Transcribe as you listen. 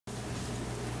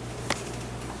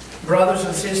Brothers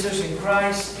and sisters in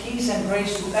Christ, peace and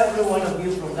grace to every one of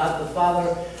you from God the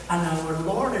Father and our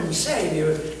Lord and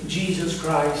Savior, Jesus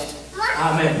Christ.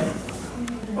 Amen.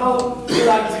 Well,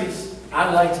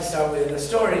 I'd like to start with a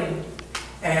story.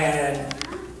 And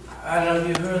I don't know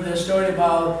if you heard the story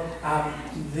about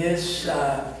this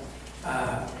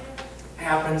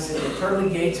happens in the pearly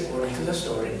gates according to the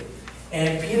story.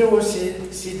 And Peter was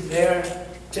sitting there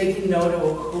taking note of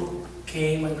who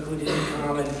came and who didn't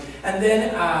come. And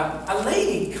then a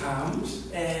lady comes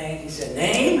and he said,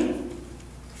 "Name?"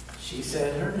 She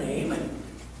said her name.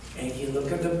 And he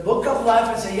looked at the book of life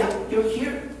and said, "Yeah, you're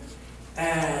here."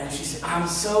 And she said, "I'm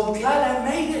so glad I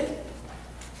made it.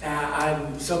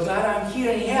 I'm so glad I'm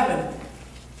here in heaven."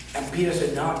 And Peter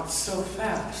said, "Not so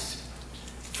fast.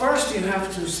 First you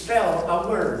have to spell a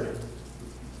word."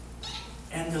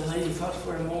 And the lady thought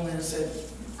for a moment and said,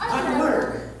 "What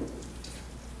word?"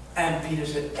 And Peter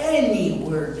said, "Any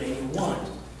word that you want."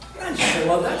 And she said,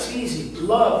 "Well, that's easy.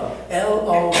 Love,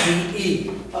 L-O-V-E.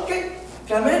 Okay,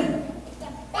 come in."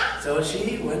 So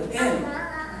she went in.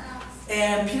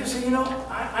 And Peter said, "You know,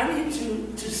 I need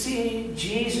to see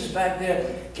Jesus back there.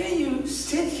 Can you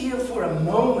sit here for a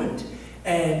moment?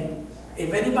 And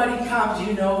if anybody comes,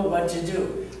 you know what to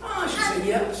do." Oh, she said,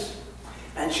 "Yes."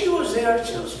 And she was there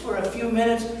just for a few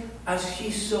minutes as she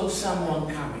saw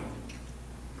someone coming.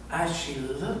 As she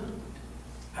looked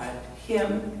at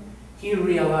him, he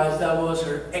realized that was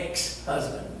her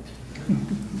ex-husband.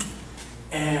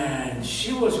 And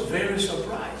she was very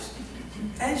surprised.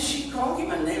 And she called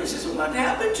him a name and said, "What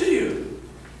happened to you?"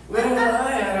 "Well,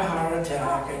 I had a heart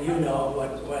attack, and you know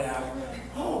what happened."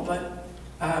 "Oh, but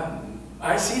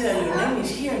I see that your name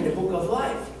is here in the book of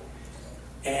life."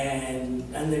 And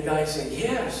the guy said,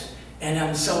 "Yes, and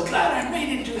I'm so glad I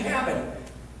made it to heaven."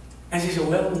 And she said,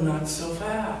 "Well, not so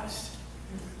fast.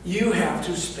 You have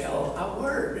to spell a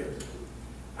word."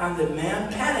 And the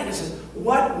man panicked and said,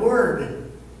 "What word?"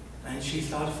 And she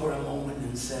thought for a moment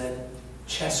and said,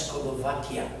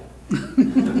 "Czechoslovakia."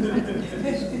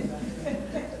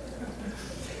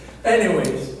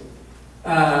 Anyways,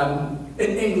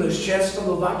 in English,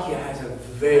 Czechoslovakia has a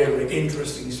very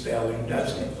interesting spelling,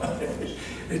 doesn't it?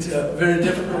 It's a very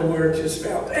difficult word to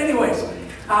spell. Anyways,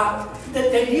 the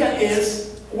idea is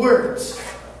words.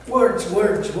 Words,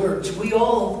 words, words. We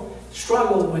all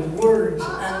struggle with words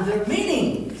and their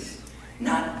meanings.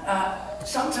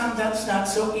 Sometimes that's not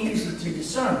so easy to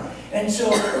discern. And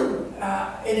so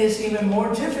it is even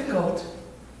more difficult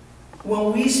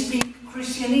when we speak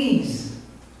Christianese.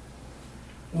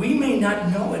 We may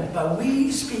not know it, but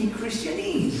we speak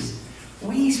Christianese.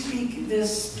 We speak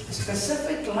this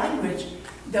specific language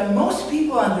that most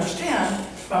people understand,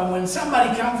 but when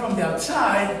somebody comes from the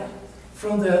outside,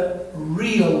 from the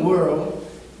real world,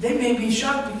 they may be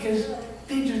shocked because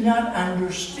they do not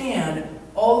understand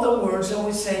all the words that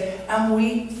we say, and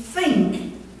we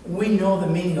think we know the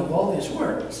meaning of all these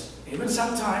words. Even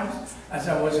sometimes, as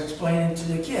I was explaining to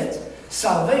the kids,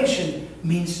 salvation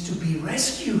means to be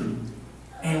rescued.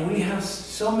 And we have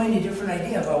so many different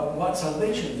ideas about what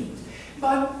salvation means.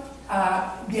 But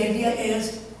the idea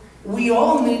is we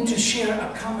all need to share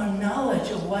a common knowledge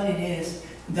of what it is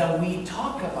that we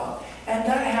talk about. And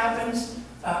that happens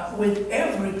with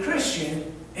every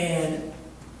Christian. And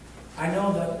I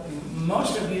know that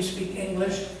most of you speak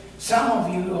English. Some of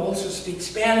you also speak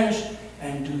Spanish.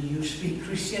 And do you speak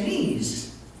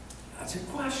Christianese? That's a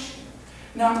question.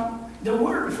 Now, the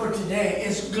word for today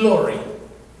is glory.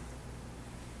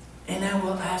 And I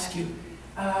will ask you,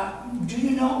 do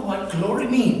you know what glory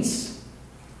means?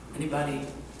 Anybody?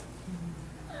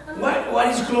 What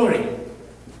is glory?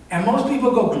 And most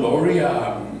people go, glory?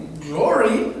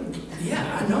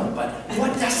 Yeah, I know, but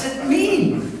what does it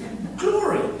mean?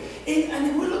 Glory. And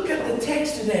if we look at the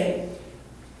text today,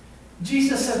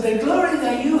 Jesus said, "The glory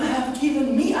that you have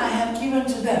given me, I have given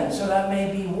to them, so that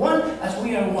may be one as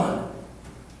we are one."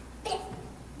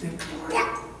 The glory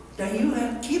that you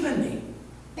have given me.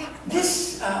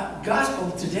 This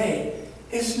gospel today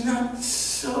is not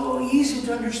so easy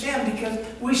to understand because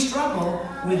we struggle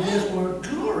with this word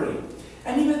glory.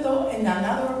 And even though in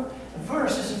another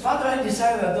verse it says, "Father, I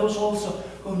desire that those also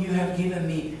whom you have given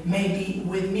me may be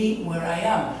with me where I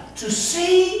am, to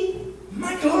see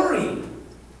my glory."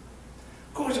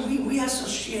 Of course, we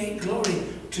associate glory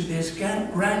to this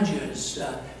grandiose,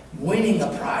 winning a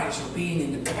prize or being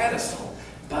in the pedestal.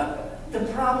 But the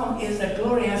problem is that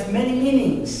glory has many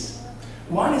meanings.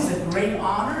 One is a great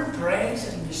honor, praise,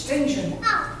 and distinction.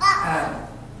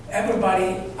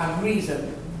 Everybody agrees that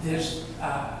there's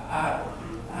a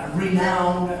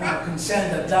renowned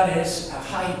consent that is a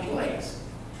high place.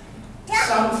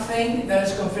 Something that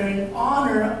is conferring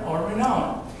honor or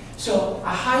renown. So a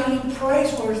highly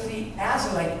praiseworthy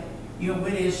asset, like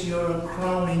what is your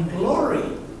crowning glory?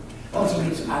 Also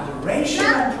means adoration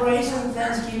and praise and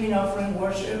thanksgiving, offering,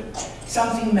 worship.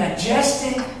 Something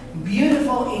majestic,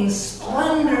 beautiful in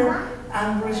splendor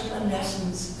and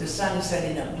resplendence. The sun is set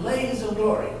in a blaze of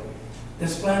glory. The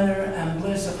splendor and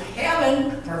bliss of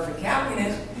heaven, perfect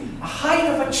happiness, a height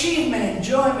of achievement,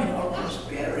 enjoyment, or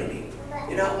prosperity.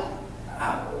 You know,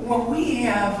 what we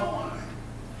have,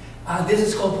 this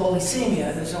is called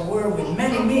polysemia. There's a word with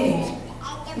many meanings.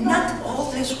 Not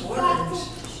all these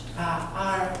words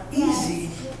are easy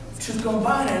to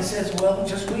combine. And it says, well,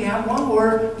 just we have one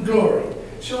word, glory.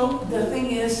 So the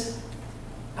thing is,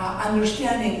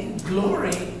 understanding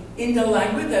glory in the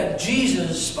language that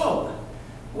Jesus spoke.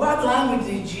 What language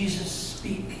did Jesus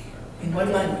speak? In what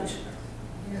language?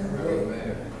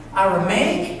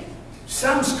 Aramaic.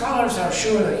 Some scholars are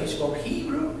sure that he spoke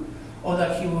Hebrew or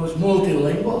that he was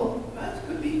multilingual. That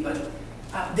could be, but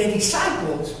the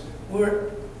disciples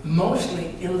were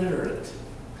mostly illiterate.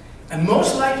 And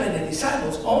most likely the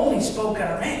disciples only spoke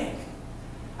Aramaic,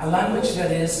 a language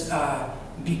that is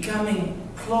becoming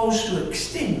close to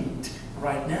extinct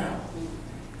right now.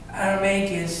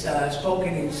 Aramaic is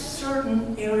spoken in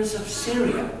certain areas of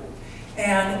Syria.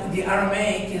 And the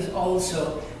Aramaic is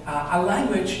also a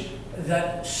language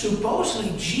that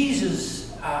supposedly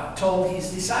Jesus told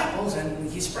his disciples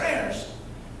and his prayers.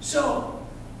 So,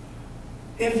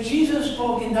 if Jesus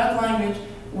spoke in that language,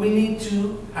 we need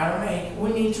to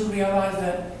realize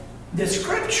that the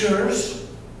scriptures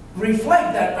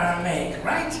reflect that Aramaic,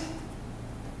 right?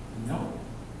 No.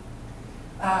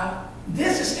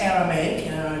 This is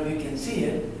Aramaic, I don't know if you can see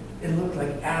it. It looks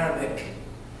like Arabic.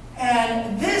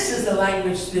 And this is the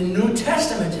language the New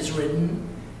Testament is written,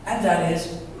 and that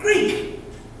is Greek.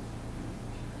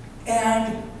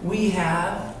 And we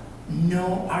have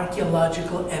no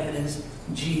archaeological evidence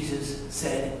Jesus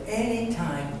said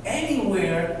anytime,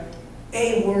 anywhere,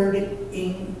 a word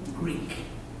in Greek.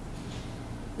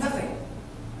 Nothing.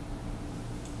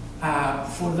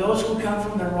 For those who come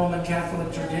from the Roman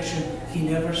Catholic tradition, he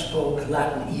never spoke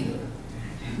Latin either.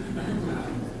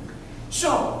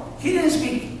 So, he didn't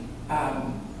speak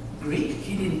Greek,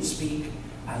 he didn't speak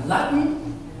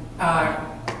Latin.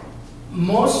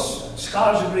 Most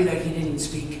scholars agree that he didn't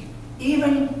speak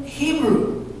even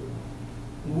Hebrew.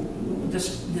 The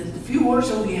few words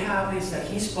that we have is that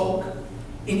he spoke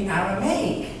in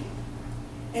Aramaic.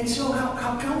 And so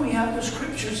how come we have the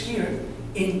scriptures here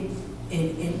in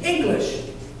English?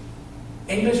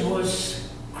 English was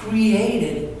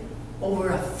created over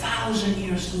 1,000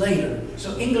 years later.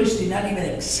 So English did not even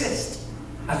exist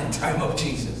at the time of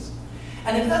Jesus.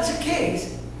 And if that's the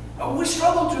case, we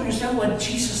struggle to understand what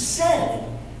Jesus said,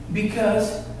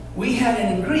 because we had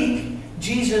it in Greek,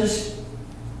 Jesus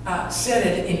said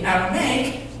it in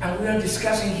Aramaic, and we are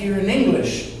discussing here in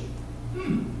English.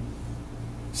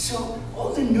 So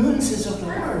all the nuances of the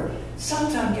word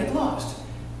sometimes get lost.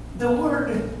 The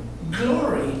word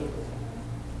glory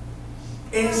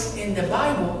is in the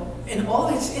Bible, in all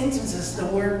its instances, the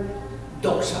word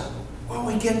doxa, where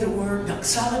we get the word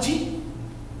doxology.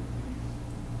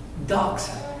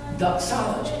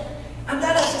 Doxology. And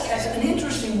that is an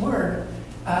interesting word,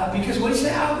 because we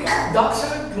say, oh, yeah,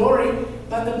 doxa, glory,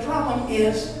 but the problem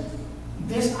is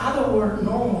this other word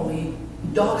normally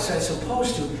doxa is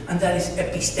opposed to, and that is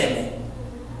episteme.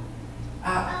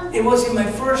 It was in my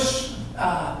first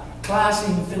class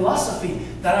in philosophy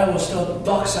that I was taught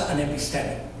doxa and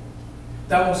episteme.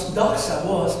 Doxa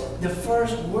was the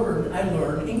first word I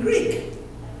learned in Greek.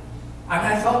 And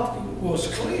I thought it was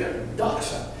clear,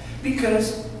 doxa.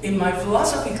 Because in my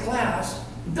philosophy class,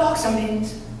 doxa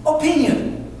means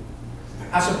opinion,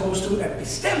 as opposed to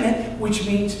episteme, which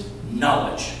means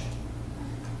knowledge.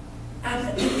 And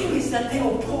the thing is that they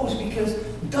oppose, because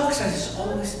doxa is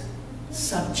always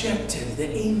subjective,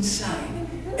 the inside.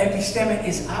 Episteme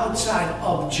is outside,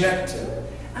 objective.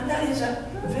 And that is a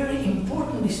very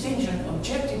important distinction,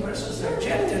 objective versus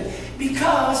subjective,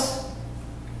 because,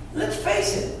 let's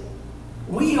face it,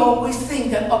 we always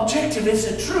think that objective is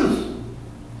the truth,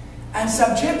 and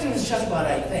subjective is just what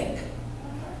I think.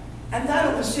 And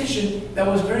that opposition, that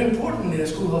was very important in the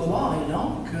School of Law, you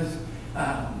know, because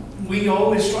we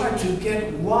always try to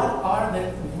get what are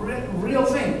the real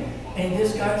thing. And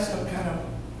this guy's some kind of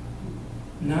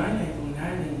 9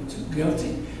 and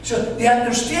guilty. So the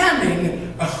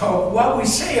understanding of what we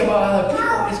say about other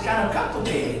people is kind of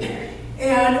complicated.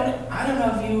 And I don't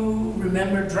know if you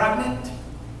remember Dragnet.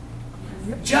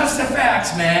 Just the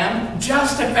facts, ma'am.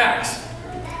 Just the facts.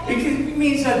 It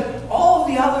means that all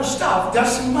the other stuff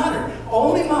doesn't matter.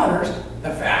 Only matters the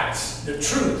facts, the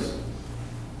truth.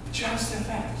 Just the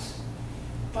facts.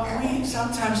 But we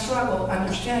sometimes struggle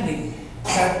understanding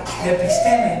that the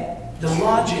episteme, the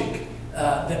logic,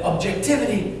 the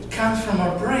objectivity comes from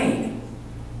our brain,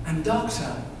 and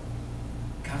doxa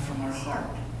comes from our heart.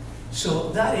 So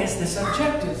that is the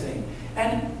subjective thing.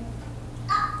 And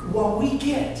what we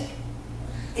get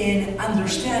in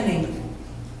understanding,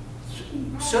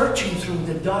 searching through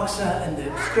the doxa and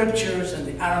the scriptures and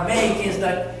the Aramaic, is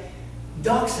that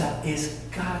doxa is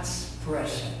God's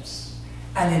presence,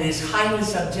 and it is highly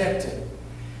subjective.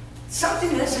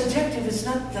 Something that's subjective is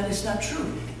not that is not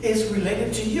true. It's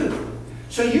related to you.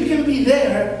 So you can be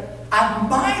there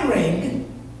admiring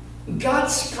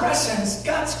God's presence,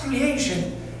 God's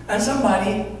creation, and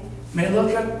somebody may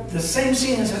look at the same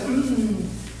scene and say,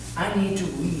 I need to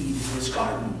weed this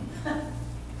garden.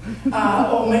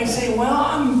 Or may say, well,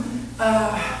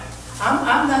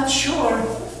 I'm not sure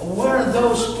where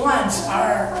those plants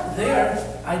are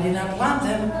there. I did not plant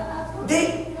them.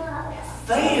 They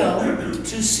fail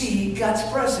to see God's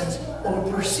presence or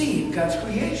perceive God's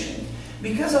creation.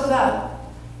 Because of that,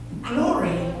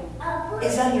 glory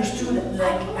is understood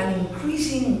like an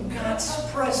increasing God's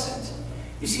presence.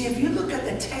 You see, if you look at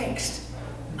the text,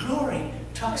 glory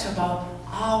talks about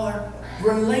our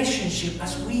relationship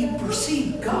as we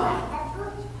perceive God.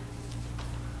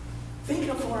 Think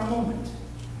of for a moment.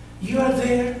 You are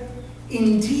there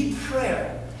in deep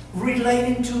prayer,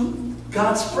 relating to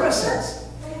God's presence.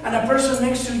 And a person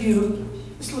next to you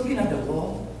is looking at the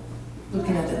wall,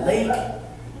 looking at the lake,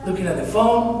 looking at the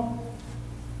phone,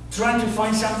 trying to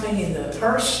find something in the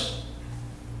purse.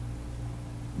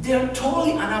 They're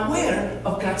totally unaware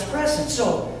of God's presence.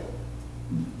 So,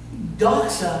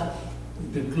 doxa,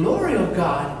 the glory of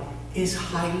God, is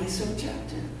highly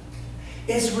subjective.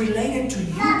 It's related to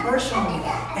you personally.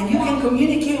 And you can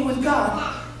communicate with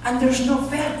God, and there's no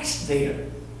facts there.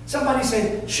 Somebody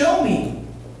said, show me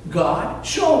God,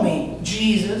 show me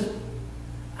Jesus.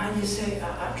 And you say,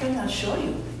 I cannot show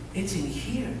you. It's in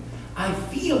here. I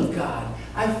feel God.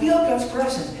 I feel God's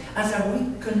presence. As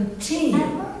we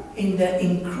continue in the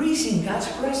increasing God's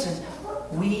presence,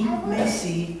 we may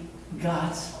see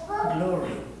God's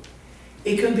glory.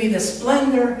 It could be the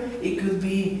splendor. It could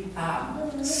be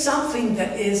something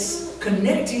that is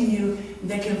connecting you,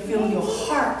 that can fill your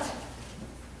heart.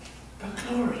 But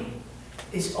glory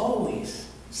is always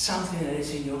something that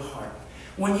is in your heart.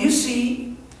 When you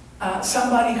see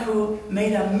somebody who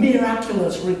made a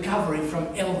miraculous recovery from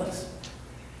illness,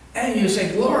 and you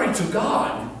say, glory to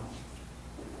God,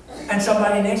 and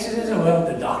somebody next to you says, well,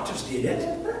 the doctors did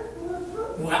it.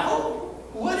 Well,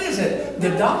 what is it?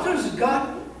 The doctors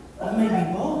got, or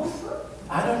maybe both.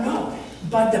 I don't know.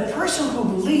 But the person who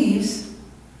believes,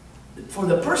 for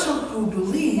the person who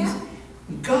believes,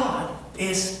 God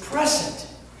is present.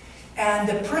 And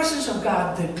the presence of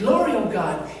God, the glory of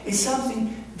God, is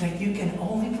something that you can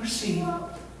only perceive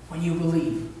when you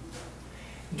believe.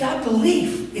 That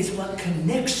belief is what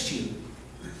connects you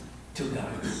to God.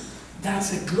 That's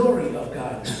the glory of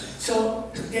God.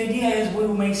 So the idea is we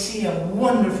may see a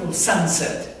wonderful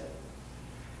sunset.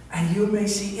 And you may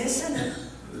see, isn't it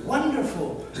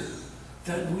wonderful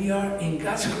that we are in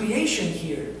God's creation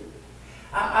here?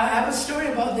 I have a story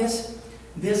about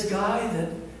this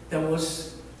guy that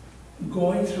was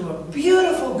going through a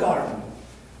beautiful garden.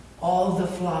 All the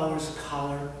flowers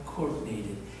color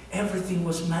coordinated. Everything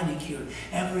was manicured.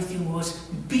 Everything was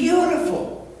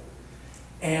beautiful.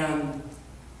 And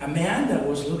a man that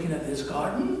was looking at this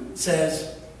garden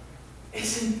says,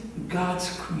 isn't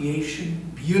God's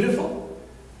creation beautiful?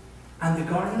 And the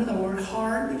gardener that worked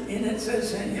hard in it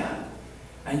says, yeah.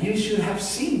 And you should have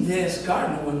seen this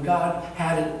garden when God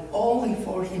had it only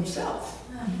for himself.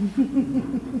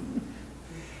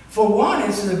 For one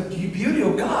is the beauty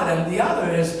of God, and the other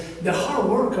is the hard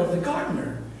work of the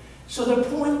gardener. So the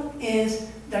point is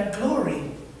that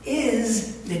glory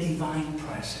is the divine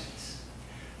presence.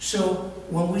 So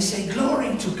when we say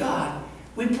glory to God,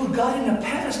 we put God in a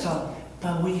pedestal,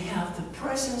 but we have the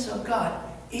presence of God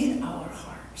in our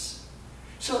hearts.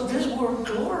 So this word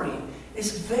glory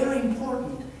is very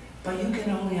important, but you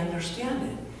can only understand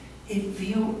it if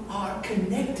you are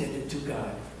connected to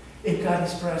God, if God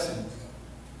is present.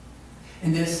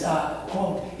 In this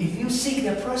quote, if you seek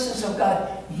the presence of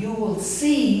God, you will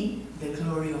see the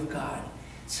glory of God.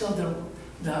 So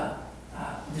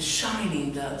the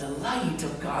shining, the light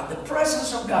of God, the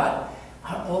presence of God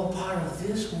are all part of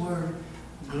this word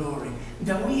glory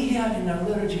that we have in our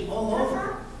liturgy all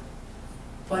over.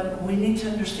 But we need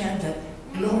to understand that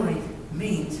glory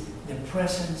means the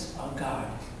presence of God.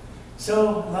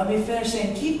 So let me finish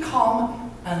saying, keep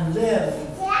calm and live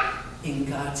in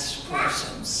God's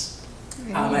presence.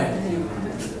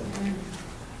 Amen.